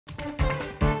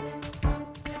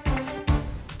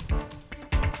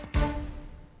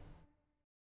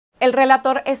El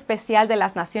relator especial de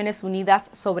las Naciones Unidas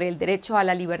sobre el derecho a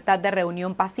la libertad de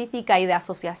reunión pacífica y de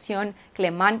asociación,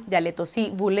 Clément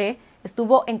Nyaletsossi,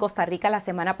 estuvo en Costa Rica la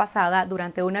semana pasada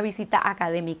durante una visita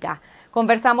académica.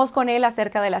 Conversamos con él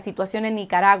acerca de la situación en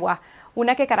Nicaragua,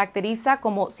 una que caracteriza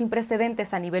como sin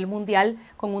precedentes a nivel mundial,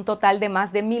 con un total de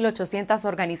más de 1.800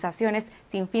 organizaciones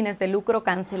sin fines de lucro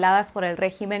canceladas por el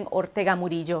régimen Ortega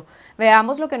Murillo.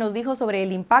 Veamos lo que nos dijo sobre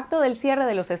el impacto del cierre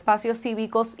de los espacios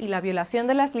cívicos y la violación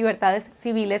de las libertades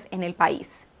civiles en el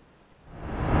país.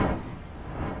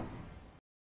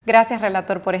 Gracias,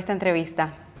 relator, por esta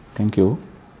entrevista. Thank you.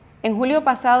 En julio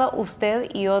pasado,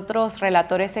 usted y otros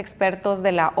relatores expertos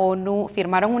de la ONU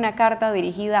firmaron una carta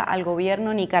dirigida al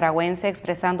gobierno nicaragüense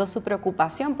expresando su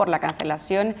preocupación por la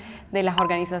cancelación de las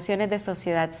organizaciones de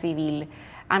sociedad civil.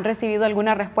 ¿Han recibido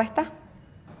alguna respuesta?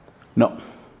 No,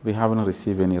 we haven't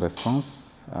received any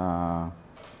response,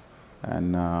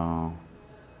 and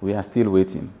we are still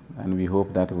waiting, and we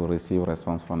hope that we'll receive a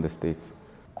response from the states.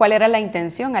 ¿Cuál era la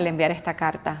intención al enviar esta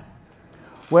carta?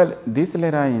 Well, this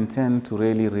letter intends to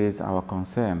really raise our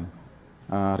concern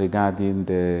regarding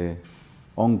the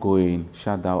ongoing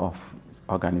shutdown of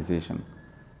organization,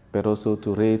 but also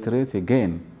to reiterate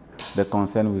again the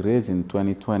concern we raised in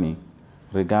 2020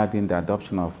 regarding the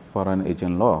adoption of foreign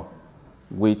agent law,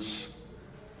 which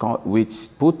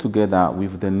put together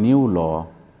with the new law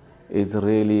is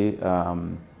really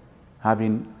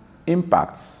having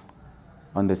impacts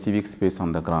on the civic space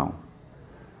on the ground.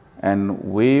 And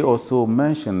we also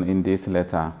mention in this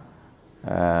letter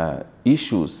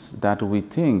issues that we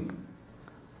think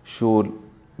should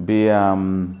be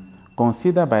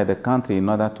considered by the country in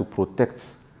order to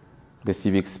protect the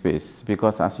civic space.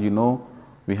 Because as you know,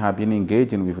 we have been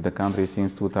engaging with the country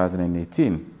since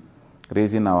 2018,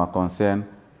 raising our concern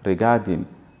regarding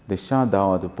the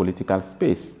shutdown of the political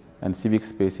space and civic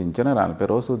space in general, but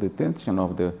also the detention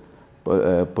of the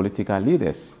political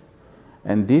leaders.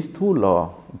 And these two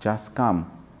laws just come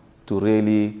to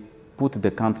really put the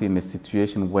country in a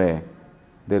situation where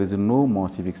there is no more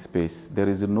civic space, there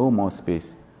is no more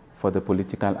space for the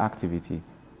political activity,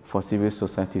 for civil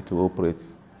society to operate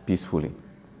peacefully.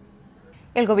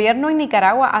 El gobierno en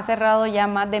Nicaragua ha cerrado ya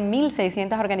más de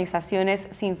 1.600 organizaciones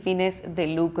sin fines de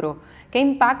lucro. ¿Qué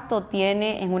impacto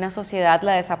tiene en una sociedad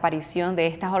la desaparición de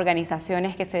estas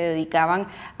organizaciones que se dedicaban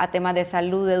a temas de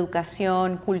salud,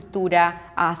 educación,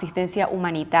 cultura, a asistencia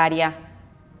humanitaria?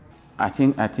 I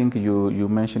think you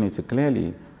mentioned it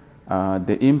clearly.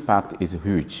 The impact is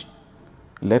huge.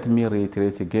 Let me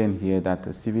reiterate again here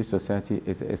that civil society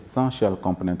is an essential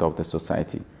component of the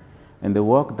society. And the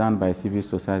work done by civil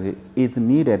society is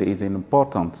needed, is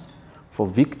important for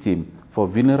victims, for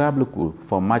vulnerable group,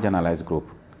 for marginalized group.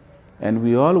 And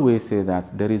we always say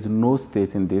that there is no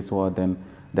state in this world then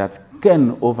that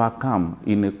can overcome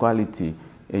inequality,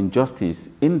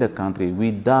 injustice in the country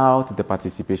without the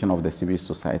participation of the civil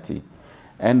society.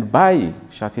 And by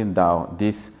shutting down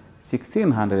this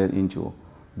 1,600 NGO,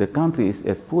 the country is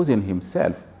exposing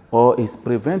himself or is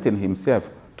preventing himself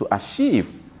to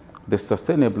achieve the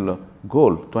Sustainable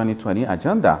Goal 2020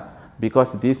 agenda,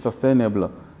 because this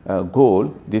sustainable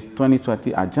goal, this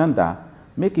 2020 agenda,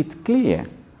 make it clear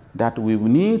that we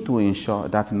need to ensure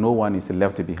that no one is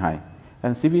left behind.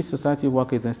 And civil society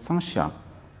work is essential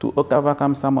to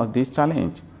overcome some of these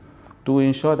challenges, to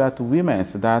ensure that women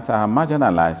that are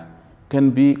marginalized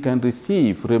can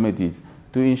receive remedies,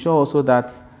 to ensure also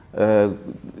that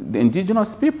the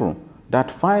indigenous people that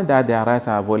find that their rights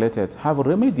are violated have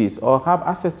remedies or have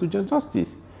access to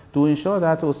justice, to ensure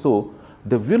that also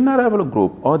the vulnerable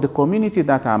group or the community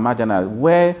that are marginalized,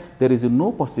 where there is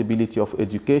no possibility of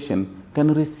education,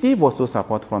 can receive also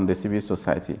support from the civil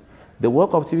society. The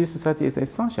work of civil society is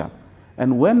essential.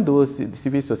 And when those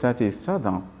civil society is shut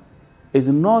down,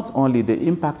 the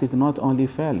impact is not only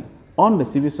felt on the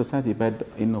civil society, but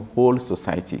in the whole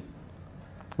society.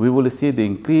 We will see the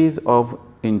increase of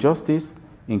injustice,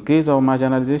 increase of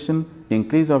marginalization,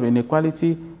 increase of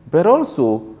inequality, but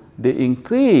also the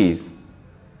increase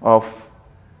of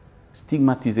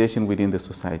stigmatization within the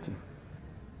society.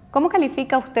 ¿Cómo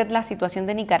califica usted la situación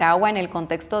de Nicaragua en el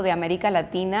contexto de América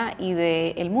Latina y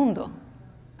del mundo?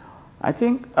 I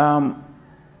think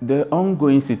the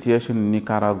ongoing situation in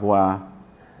Nicaragua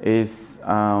is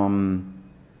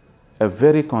a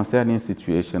very concerning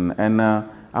situation, and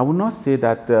I would not say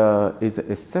that it's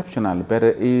exceptional, but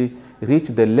it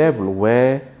reached the level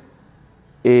where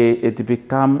it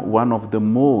became one of the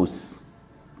most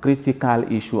critical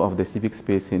issues of the civic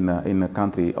space in the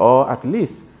country, or at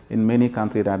least in many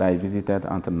countries that I visited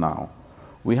until now.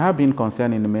 We have been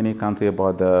concerned in many countries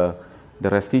about the the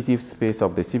restrictive space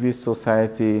of the civil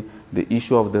society, the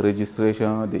issue of the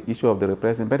registration, the issue of the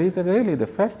repression. But it's really the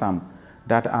first time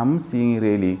that I'm seeing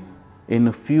really in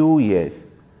a few years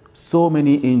so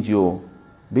many NGO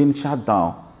being shut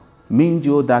down,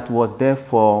 NGO that was there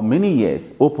for many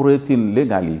years, operating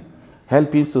legally,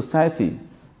 helping society,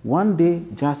 one day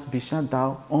just be shut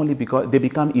down only because they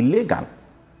become illegal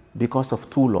because of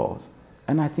two laws.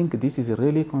 And I think this is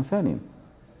really concerning.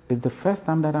 It's the first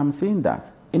time that I'm seeing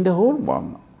that in the whole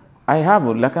world. I have,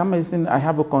 like I mentioned, I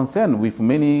have a concern with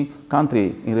many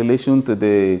countries in relation to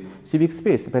the civic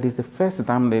space, but it's the first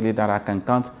time really that I can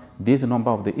count this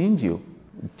number of the NGO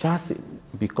just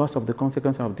because of the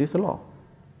consequences of this law,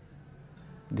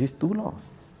 these two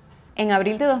laws. En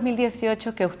abril de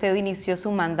 2018, que usted inició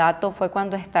su mandato, fue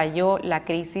cuando estalló la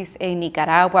crisis en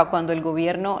Nicaragua, cuando el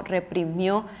gobierno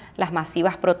reprimió las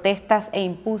masivas protestas e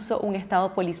impuso un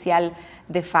estado policial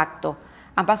de facto.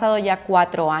 Han pasado ya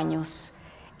 4 años.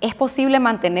 ¿Es posible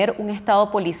mantener un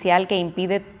estado policial que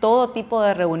impide todo tipo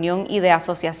de reunión y de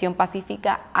asociación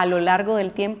pacífica a lo largo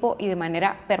del tiempo y de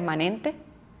manera permanente?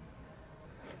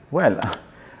 Well,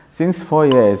 since 4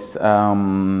 years,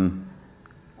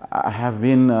 I have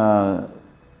been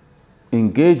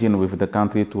engaging with the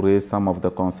country to raise some of the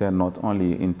concern, not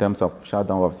only in terms of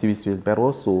shutdown of civil space, but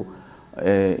also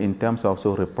in terms of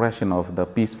repression of the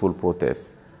peaceful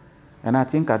protests. And I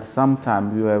think at some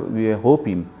time we were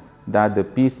hoping that the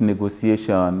peace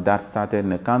negotiation that started in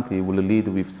the country will lead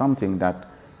with something that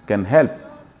can help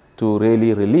to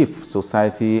really relieve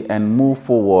society and move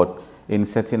forward in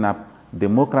setting up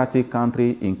democratic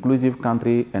country, inclusive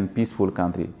country, and peaceful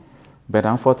country. But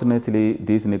unfortunately,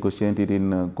 this negotiation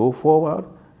didn't go forward.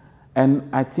 And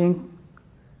I think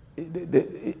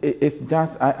it's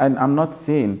just, I'm not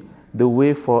saying the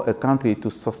way for a country to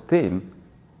sustain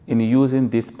in using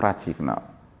this practice now,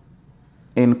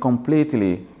 in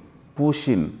completely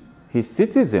pushing his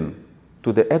citizen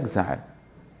to the exile,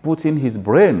 putting his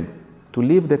brain to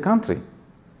leave the country,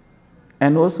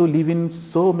 and also leaving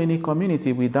so many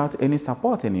communities without any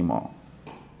support anymore.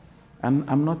 And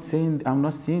I'm not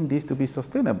seeing this to be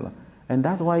sustainable. And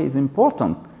that's why it's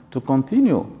important to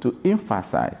continue to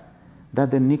emphasize that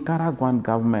the Nicaraguan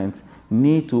government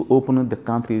need to open the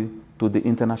country to the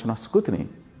international scrutiny.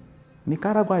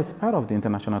 Nicaragua is part of the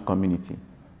international community.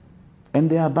 And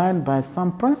they are bound by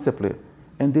some principle,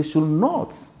 and they should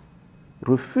not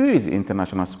refuse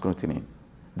international scrutiny.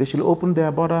 They should open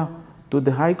their border to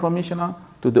the High Commissioner,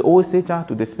 to the OSHA,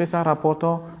 to the Special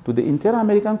Rapporteur, to the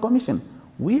Inter-American Commission.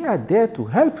 We are there to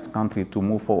help the country to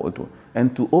move forward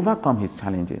and to overcome his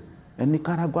challenges. And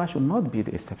Nicaragua should not be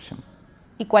the exception.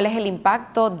 ¿Y cuál es el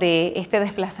impacto de este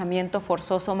desplazamiento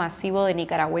forzoso masivo de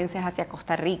nicaragüenses hacia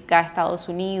Costa Rica, Estados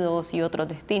Unidos y otros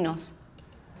destinos?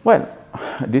 Well,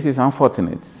 this is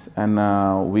unfortunate, and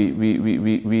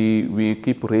we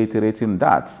keep reiterating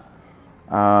that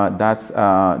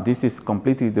this is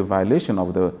completely the violation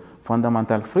of the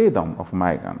fundamental freedom of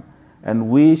migrants. And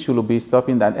we should be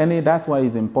stopping that. And that's why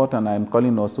it's important. I'm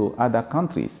calling also other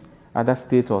countries, other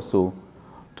states also,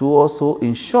 to also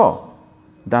ensure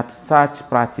that such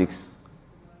practice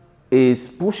is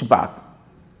pushed back.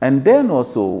 And then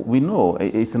also, we know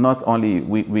it's not only,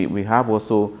 we have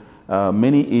also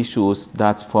many issues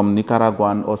that from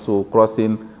Nicaraguan also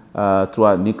crossing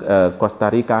through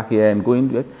Costa Rica here and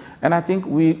going. And I think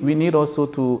we need also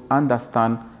to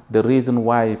understand the reason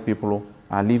why people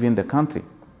are leaving the country.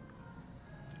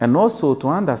 And also to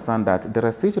understand that the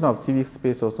restriction of civic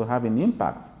space also have an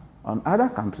impact on other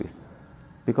countries,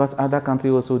 because other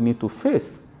countries also need to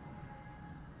face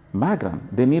migrants.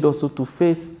 They need also to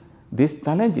face these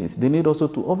challenges. They need also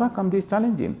to overcome these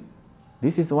challenges.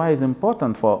 This is why it's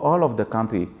important for all of the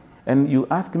country. And you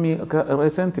asked me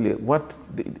recently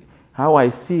how I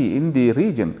see in the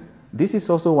region. This is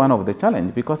also one of the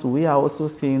challenges, because we are also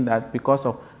seeing that because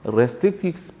of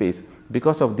restricted space,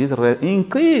 because of this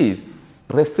increased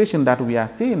restriction that we are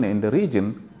seeing in the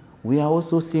region, we are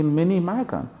also seeing many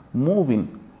migrants moving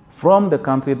from the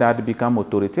country that become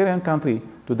authoritarian country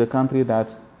to the country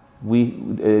that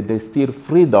they still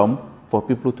freedom for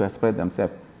people to express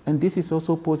themselves. And this is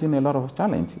also posing a lot of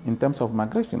challenge in terms of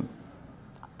migration.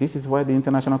 This is why the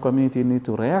international community needs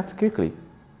to react quickly.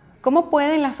 ¿Cómo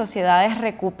pueden las sociedades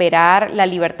recuperar la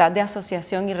libertad de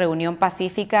asociación y reunión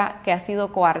pacífica que ha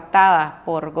sido coartada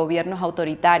por gobiernos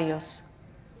autoritarios?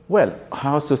 Well,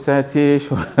 how society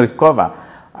should recover,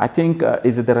 I think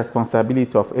is the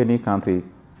responsibility of any country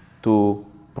to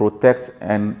protect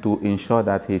and to ensure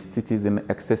that his citizens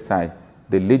exercise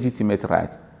the legitimate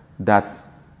right that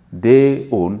they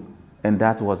own and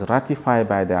that was ratified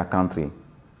by their country.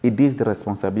 It is the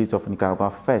responsibility of Nicaragua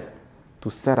first to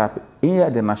set up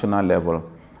at the national level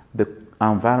the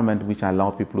environment which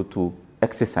allow people to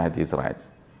exercise these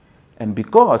rights. And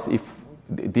because if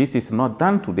this is not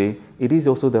done today, it is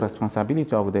also the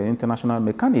responsibility of the international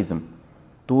mechanism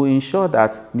to ensure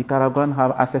that Nicaraguans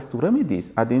have access to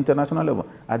remedies at the international level,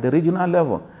 at the regional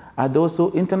level, at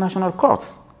also international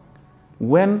courts.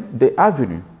 When the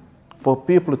avenue for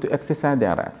people to exercise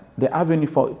their rights, the avenue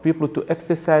for people to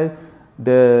exercise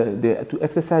to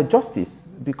exercise justice,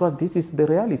 because this is the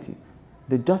reality.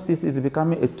 The justice is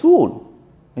becoming a tool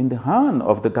in the hand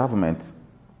of the government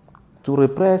to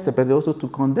repress, but also to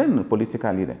condemn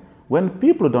political leaders. When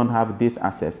people don't have this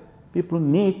access, people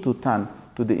need to turn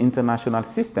to the international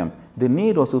system. They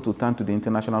need also to turn to the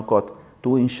international court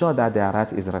to ensure that their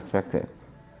rights is respected.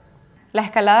 La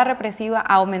escalada represiva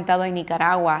ha aumentado en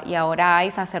Nicaragua y ahora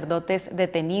hay sacerdotes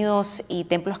detenidos y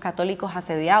templos católicos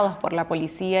asediados por la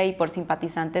policía y por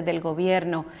simpatizantes del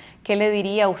gobierno. ¿Qué le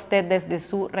diría usted desde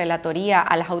su relatoría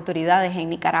a las autoridades en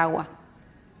Nicaragua?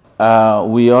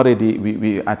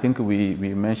 I think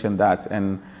we mentioned that,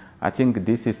 and I think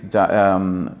this is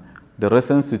the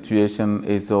recent situation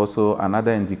is also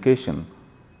another indication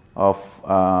of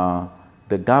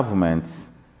the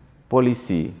government's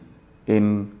policy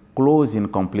in closing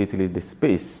completely the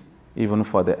space, even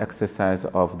for the exercise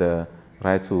of the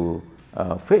right to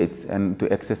faith and to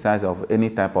exercise of any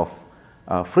type of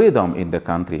freedom in the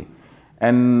country.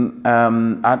 And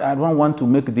I don't want to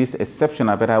make this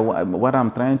exceptional, but what I'm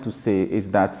trying to say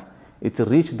is that it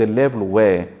reached the level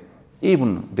where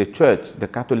even the church, the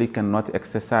Catholic, cannot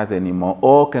exercise anymore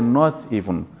or cannot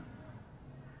even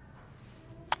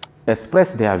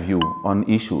express their view on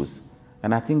issues.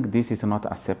 And I think this is not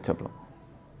acceptable.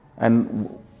 And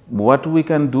what we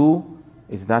can do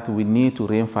is that we need to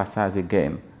re-emphasize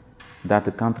again that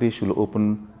the country should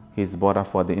open its border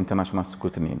for the international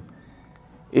scrutiny.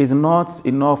 It's not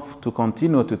enough to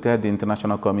continue to tell the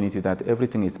international community that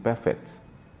everything is perfect,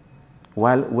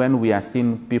 while when we are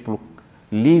seeing people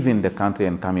leaving the country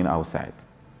and coming outside.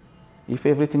 If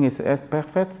everything is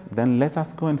perfect, then let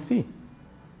us go and see.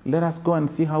 Let us go and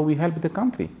see how we help the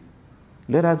country.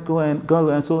 Let us go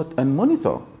and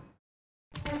monitor.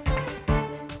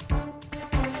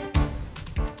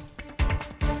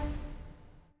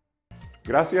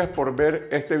 Gracias por ver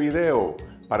este video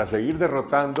para seguir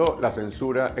derrotando la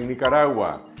censura en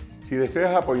Nicaragua. Si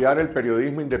deseas apoyar el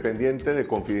periodismo independiente de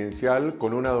Confidencial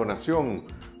con una donación,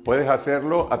 puedes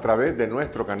hacerlo a través de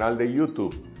nuestro canal de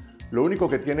YouTube. Lo único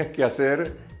que tienes que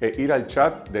hacer es ir al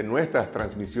chat de nuestras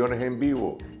transmisiones en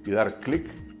vivo y dar clic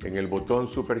en el botón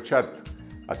Super Chat.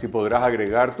 Así podrás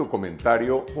agregar tu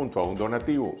comentario junto a un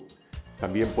donativo.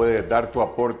 También puedes dar tu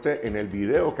aporte en el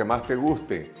video que más te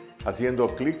guste, haciendo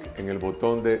clic en el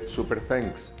botón de Super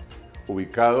Thanks,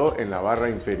 ubicado en la barra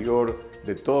inferior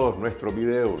de todos nuestros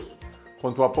videos.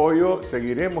 Con tu apoyo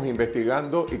seguiremos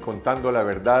investigando y contando la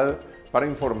verdad para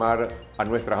informar a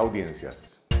nuestras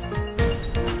audiencias.